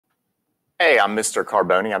Hey, I'm Mr.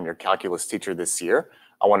 Carboni. I'm your calculus teacher this year.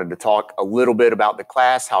 I wanted to talk a little bit about the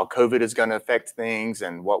class, how COVID is going to affect things,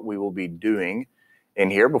 and what we will be doing in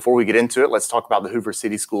here. Before we get into it, let's talk about the Hoover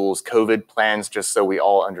City Schools COVID plans, just so we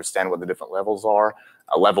all understand what the different levels are.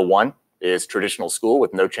 Level 1 is traditional school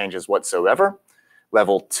with no changes whatsoever.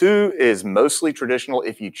 Level 2 is mostly traditional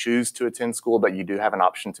if you choose to attend school, but you do have an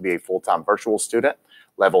option to be a full-time virtual student.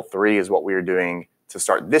 Level 3 is what we are doing to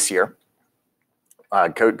start this year.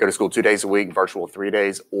 Go to school 2 days a week, virtual 3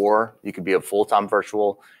 days, or you could be a full-time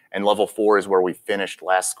virtual. And level 4 is where we finished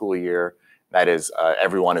last school year. That is,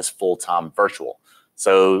 everyone is full-time virtual.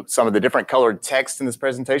 So some of the different colored text in this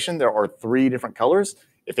presentation, there are 3 different colors.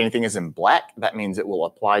 If anything is in black, that means it will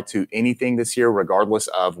apply to anything this year, regardless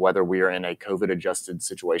of whether we are in a COVID-adjusted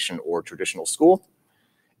situation or traditional school.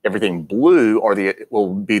 Everything blue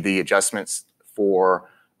will be the adjustments for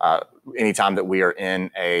anytime that we are in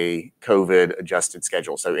a COVID adjusted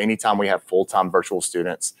schedule. So anytime we have full-time virtual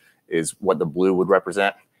students is what the blue would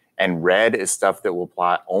represent. And red is stuff that will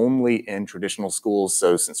apply only in traditional schools.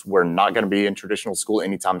 So since we're not going to be in traditional school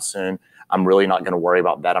anytime soon, I'm really not going to worry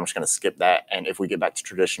about that. I'm just going to skip that. And if we get back to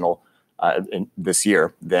traditional this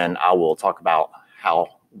year, then I will talk about how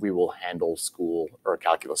we will handle school or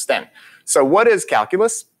calculus then. So what is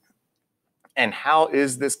calculus? And how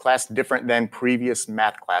is this class different than previous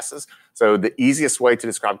math classes? So the easiest way to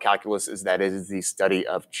describe calculus is that it is the study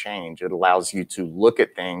of change. It allows you to look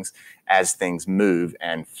at things as things move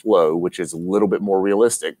and flow, which is a little bit more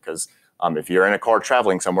realistic because if you're in a car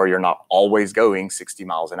traveling somewhere, you're not always going 60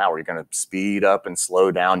 miles an hour. You're going to speed up and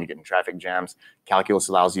slow down. You get in traffic jams. Calculus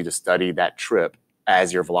allows you to study that trip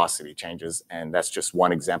as your velocity changes. And that's just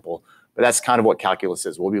one example. But that's kind of what calculus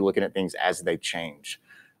is. We'll be looking at things as they change.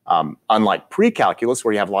 Unlike pre-calculus,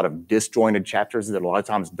 where you have a lot of disjointed chapters that a lot of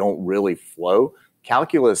times don't really flow,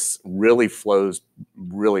 calculus really flows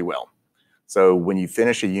really well. So when you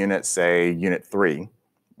finish a unit, say Unit 3,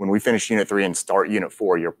 when we finish Unit 3 and start Unit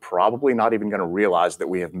 4, you're probably not even going to realize that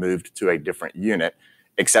we have moved to a different unit,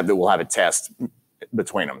 except that we'll have a test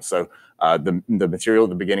between them. So the material at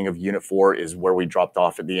the beginning of Unit 4 is where we dropped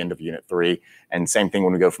off at the end of Unit 3. And same thing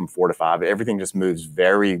when we go from 4 to 5. Everything just moves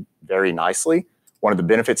very, very nicely. One of the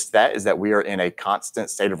benefits to that is that we are in a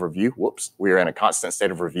constant state of review. We are in a constant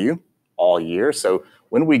state of review all year. So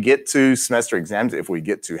when we get to semester exams, if we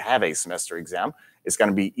get to have a semester exam, it's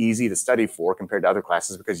going to be easy to study for compared to other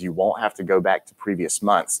classes because you won't have to go back to previous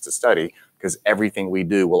months to study because everything we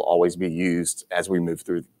do will always be used as we move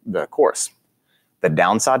through the course. The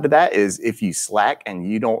downside to that is if you slack and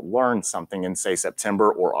you don't learn something in, say,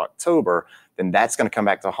 September or October, then that's going to come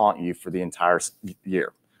back to haunt you for the entire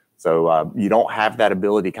year. So you don't have that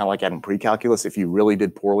ability, kind of like in pre-calculus. If you really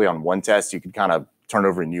did poorly on one test, you could kind of turn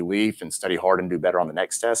over a new leaf and study hard and do better on the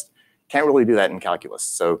next test. Can't really do that in calculus.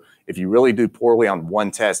 So if you really do poorly on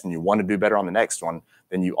one test and you want to do better on the next one,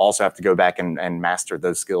 then you also have to go back and master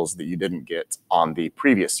those skills that you didn't get on the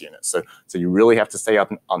previous unit. So you really have to stay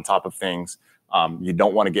up on top of things. You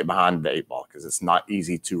don't want to get behind the 8 ball because it's not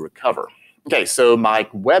easy to recover. Okay, so my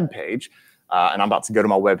web page. And I'm about to go to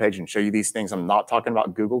my webpage and show you these things. I'm not talking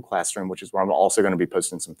about Google Classroom, which is where I'm also going to be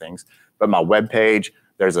posting some things. But my webpage,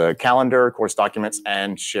 there's a calendar, course documents,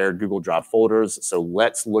 and shared Google Drive folders. So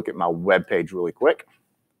let's look at my webpage really quick.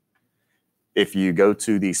 If you go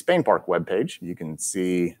to the Spain Park webpage, you can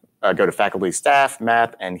see, go to faculty, staff,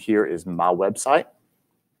 math, and here is my website.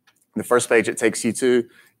 The first page it takes you to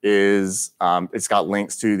is, it's got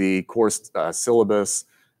links to the course syllabus,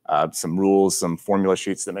 some rules, some formula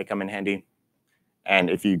sheets that may come in handy.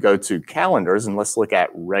 And if you go to calendars, and let's look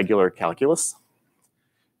at regular calculus.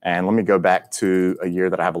 And let me go back to a year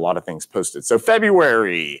that I have a lot of things posted. So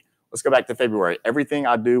February, let's go back to February. Everything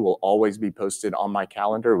I do will always be posted on my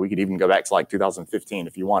calendar. We could even go back to like 2015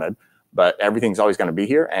 if you wanted, but everything's always going to be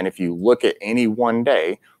here. And if you look at any one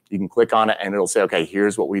day, you can click on it and it'll say, okay,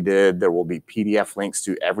 here's what we did. There will be PDF links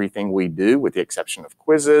to everything we do with the exception of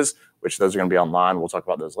quizzes, which those are going to be online. We'll talk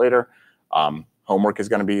about those later. Homework is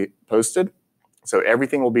going to be posted. So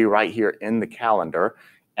everything will be right here in the calendar.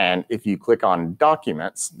 And if you click on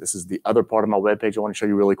documents, this is the other part of my webpage I want to show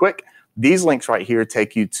you really quick. These links right here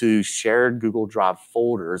take you to shared Google Drive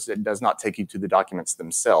folders. It does not take you to the documents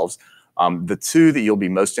themselves. The 2 that you'll be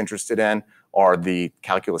most interested in are the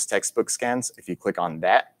calculus textbook scans. If you click on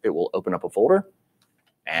that, it will open up a folder.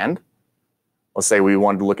 And let's say we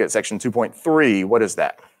wanted to look at section 2.3. What is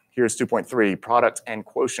that? Here's 2.3, product and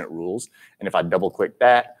quotient rules. And if I double click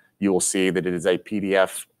that, you will see that it is a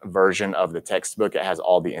PDF version of the textbook. It has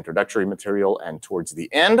all the introductory material, and towards the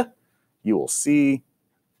end, you will see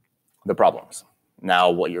the problems.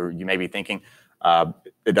 Now, what you may be thinking,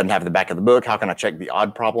 it doesn't have the back of the book. How can I check the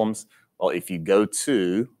odd problems? Well, if you go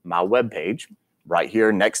to my webpage, right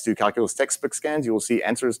here next to calculus textbook scans, you will see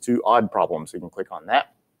answers to odd problems. So you can click on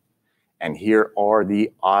that. And here are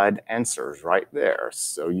the odd answers right there.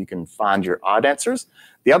 So you can find your odd answers.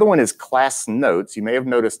 The other one is class notes. You may have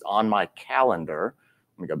noticed on my calendar.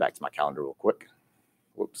 Let me go back to my calendar real quick.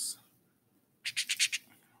 Whoops.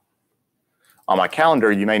 On my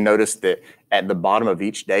calendar, you may notice that at the bottom of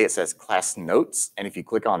each day, it says class notes. And if you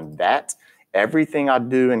click on that, everything I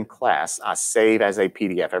do in class, I save as a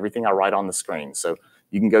PDF, everything I write on the screen. So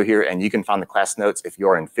you can go here and you can find the class notes. If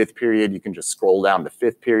you're in 5th period, you can just scroll down to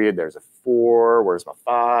 5th period. There's a 4, where's my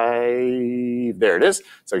 5? There it is.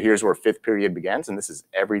 So here's where 5th period begins. And this is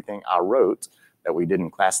everything I wrote that we did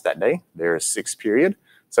in class that day. There's 6th period.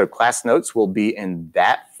 So class notes will be in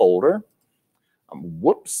that folder.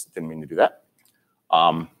 Whoops, didn't mean to do that.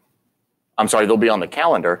 I'm sorry, they'll be on the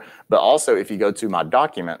calendar. But also if you go to my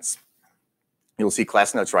documents, you'll see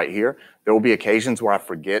class notes right here. There will be occasions where I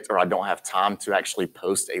forget or I don't have time to actually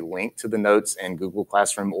post a link to the notes in Google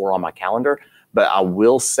Classroom or on my calendar, but I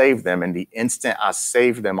will save them. And the instant I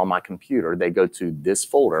save them on my computer, they go to this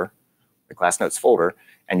folder, the class notes folder,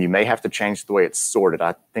 and you may have to change the way it's sorted.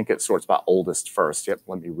 I think it sorts by oldest first. Yep,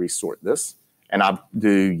 let me resort this. And I do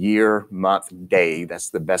year, month, day. That's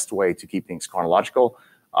the best way to keep things chronological.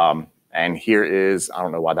 And here is, I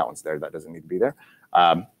don't know why that one's there. That doesn't need to be there.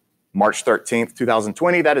 March 13th,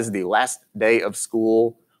 2020, that is the last day of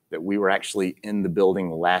school that we were actually in the building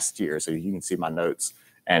last year. So you can see my notes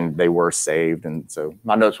and they were saved. And so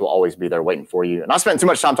my notes will always be there waiting for you. And I spent too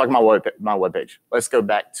much time talking about my webpage. Let's go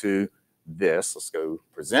back to this. Let's go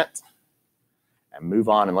present and move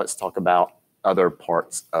on. And let's talk about other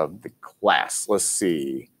parts of the class. Let's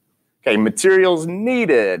see. Okay, materials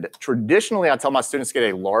needed. Traditionally, I tell my students to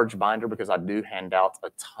get a large binder because I do hand out a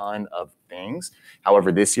ton of things.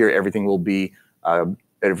 However, this year, everything will be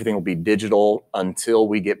digital until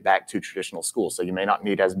we get back to traditional school. So you may not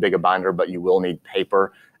need as big a binder, but you will need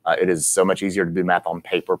paper. It is so much easier to do math on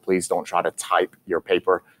paper. Please don't try to type your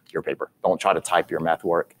paper. Don't try to type your math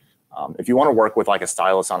work. If you want to work with like a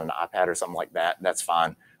stylus on an iPad or something like that, that's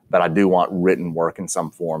fine. But I do want written work in some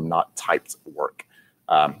form, not typed work.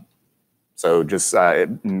 So just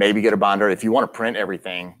maybe get a binder. If you want to print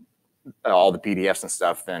everything, all the PDFs and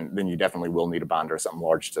stuff, then you definitely will need a binder, something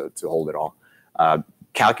large to hold it all.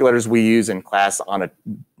 Calculators we use in class on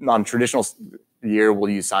a traditional year, we'll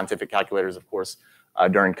use scientific calculators, of course.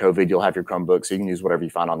 During COVID, you'll have your Chromebook, so you can use whatever you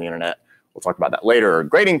find on the internet. We'll talk about that later.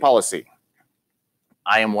 Grading policy.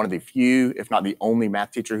 I am one of the few, if not the only math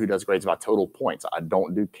teacher who does grades by total points. I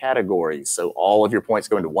don't do categories. So all of your points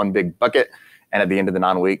go into one big bucket. And at the end of the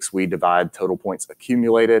 9 weeks, we divide total points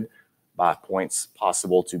accumulated by points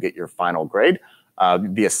possible to get your final grade.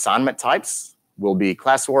 The assignment types will be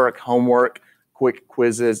classwork, homework, quick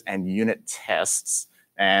quizzes, and unit tests.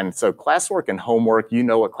 And so classwork and homework, you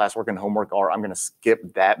know what classwork and homework are. I'm going to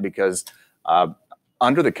skip that because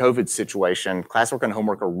under the COVID situation, classwork and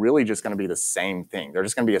homework are really just going to be the same thing. They're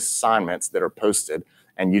just going to be assignments that are posted,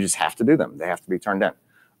 and you just have to do them. They have to be turned in.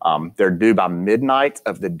 They're due by midnight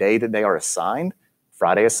of the day that they are assigned.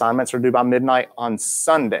 Friday assignments are due by midnight on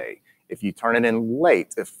Sunday. If you turn it in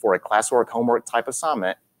late, if for a classwork homework type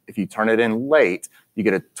assignment, if you turn it in late, you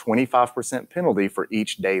get a 25% penalty for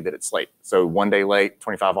each day that it's late. So 1 day late,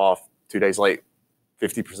 25 off, 2 days late,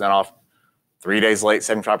 50% off, 3 days late,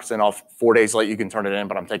 75% off, 4 days late, you can turn it in,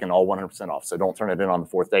 but I'm taking all 100% off. So don't turn it in on the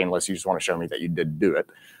 4th day unless you just want to show me that you did do it.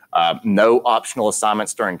 No optional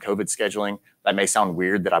assignments during COVID scheduling. That may sound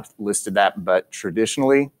weird that I've listed that, but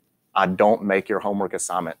traditionally, I don't make your homework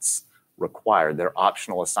assignments required. They're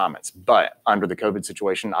optional assignments. But under the COVID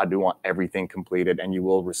situation, I do want everything completed, and you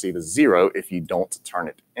will receive a 0 if you don't turn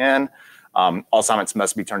it in. All assignments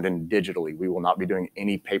must be turned in digitally. We will not be doing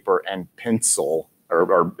any paper and pencil,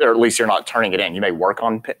 or at least you're not turning it in. You may work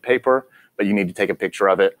on paper, but you need to take a picture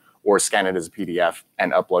of it or scan it as a PDF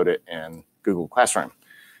and upload it in Google Classroom.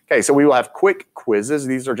 Okay, so we will have quick quizzes.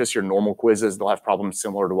 These are just your normal quizzes. They'll have problems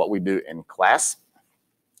similar to what we do in class.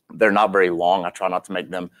 They're not very long. I try not to make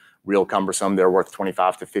them real cumbersome. They're worth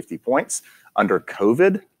 25 to 50 points. Under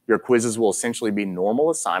COVID, your quizzes will essentially be normal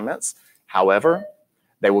assignments. However,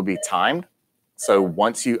 they will be timed. So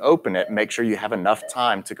once you open it, make sure you have enough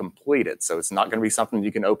time to complete it. So it's not going to be something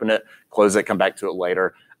you can open it, close it, come back to it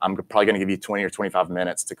later. I'm probably going to give you 20 or 25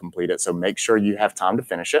 minutes to complete it. So make sure you have time to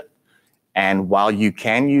finish it. And while you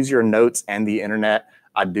can use your notes and the internet,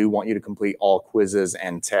 I do want you to complete all quizzes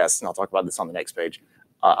and tests. And I'll talk about this on the next page.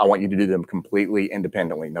 I want you to do them completely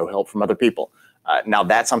independently, no help from other people. Now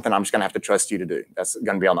that's something I'm just gonna have to trust you to do. That's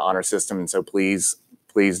gonna be on the honor system. And so please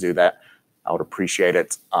do that. I would appreciate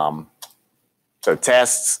it. So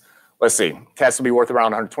tests, let's see, tests will be worth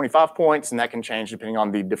around 125 points, and that can change depending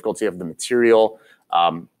on the difficulty of the material.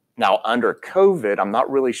 Now, under COVID, I'm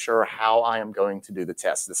not really sure how I am going to do the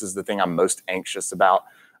test. This is the thing I'm most anxious about.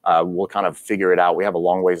 We'll kind of figure it out. We have a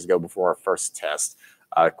long ways to go before our first test.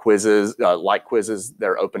 Quizzes, like quizzes,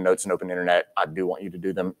 they're open notes and open internet. I do want you to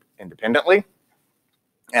do them independently.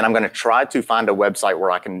 And I'm going to try to find a website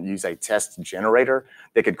where I can use a test generator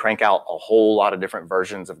that could crank out a whole lot of different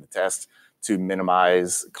versions of the test to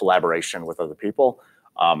minimize collaboration with other people.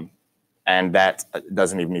 And that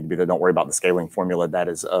doesn't even need to be there. Don't worry about the scaling formula. That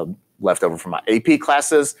is left over from my AP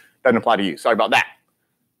classes. Doesn't apply to you. Sorry about that.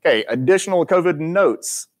 Okay, additional COVID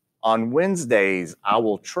notes. On Wednesdays, I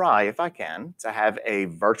will try, if I can, to have a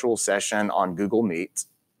virtual session on Google Meet,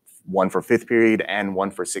 one for 5th period and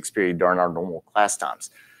one for 6th period during our normal class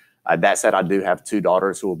times. That said, I do have 2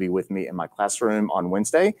 daughters who will be with me in my classroom on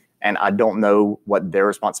Wednesday, and I don't know what their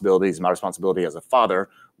responsibilities, my responsibility as a father,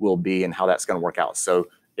 will be and how that's going to work out. So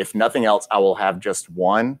if nothing else, I will have just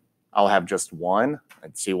one. I'll have just one. I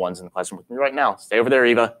see one's in the classroom with me right now. Stay over there,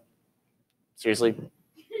 Eva. Seriously?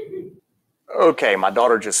 Okay, my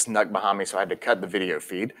daughter just snuck behind me, so I had to cut the video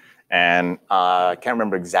feed. And I can't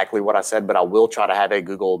remember exactly what I said, but I will try to have a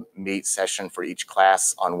Google Meet session for each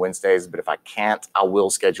class on Wednesdays. But if I can't, I will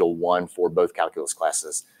schedule one for both calculus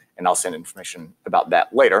classes, and I'll send information about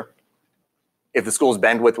that later. If the school's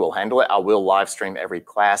bandwidth will handle it, I will live stream every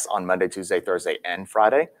class on Monday, Tuesday, Thursday, and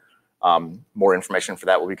Friday. More information for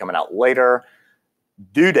that will be coming out later.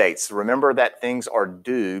 Due dates. Remember that things are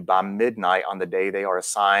due by midnight on the day they are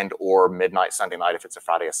assigned, or midnight Sunday night if it's a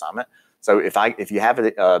Friday assignment. So if you have,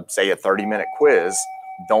 say, a 30-minute quiz,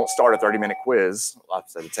 don't start a 30-minute quiz. I'll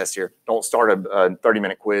say the test here. Don't start a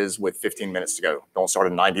 30-minute quiz with 15 minutes to go. Don't start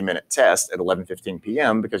a 90-minute test at 11:15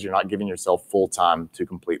 p.m. because you're not giving yourself full time to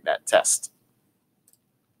complete that test.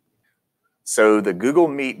 So the Google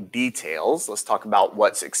Meet details, let's talk about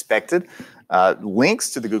what's expected. Links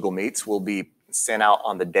to the Google Meets will be sent out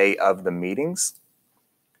on the day of the meetings.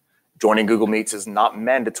 Joining Google Meets is not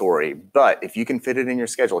mandatory, but if you can fit it in your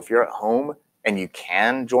schedule, if you're at home and you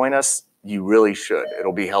can join us, you really should.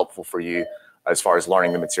 It'll be helpful for you as far as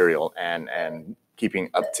learning the material and keeping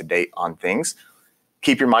up to date on things.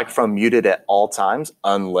 Keep your microphone muted at all times,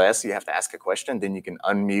 unless you have to ask a question. Then you can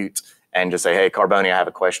unmute and just say, hey, Carboni, I have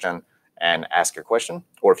a question, and ask your question.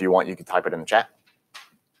 Or if you want, you can type it in the chat.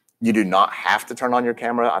 You do not have to turn on your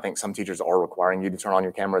camera. I think some teachers are requiring you to turn on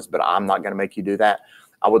your cameras, but I'm not going to make you do that.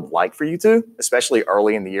 I would like for you to, especially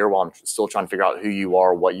early in the year while I'm still trying to figure out who you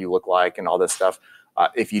are, what you look like, and all this stuff.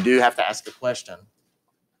 If you do have to ask a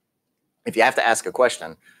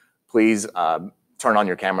question, please turn on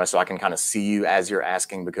your camera so I can kind of see you as you're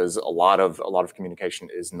asking, because a lot of communication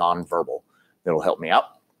is nonverbal. It'll help me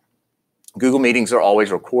out. Google Meetings are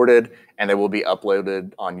always recorded, and they will be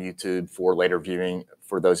uploaded on YouTube for later viewing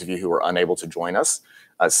for those of you who are unable to join us.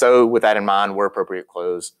 So with that in mind, wear appropriate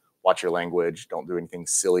clothes, watch your language, don't do anything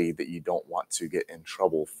silly that you don't want to get in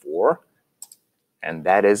trouble for. And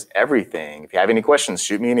that is everything. If you have any questions,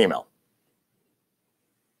 shoot me an email.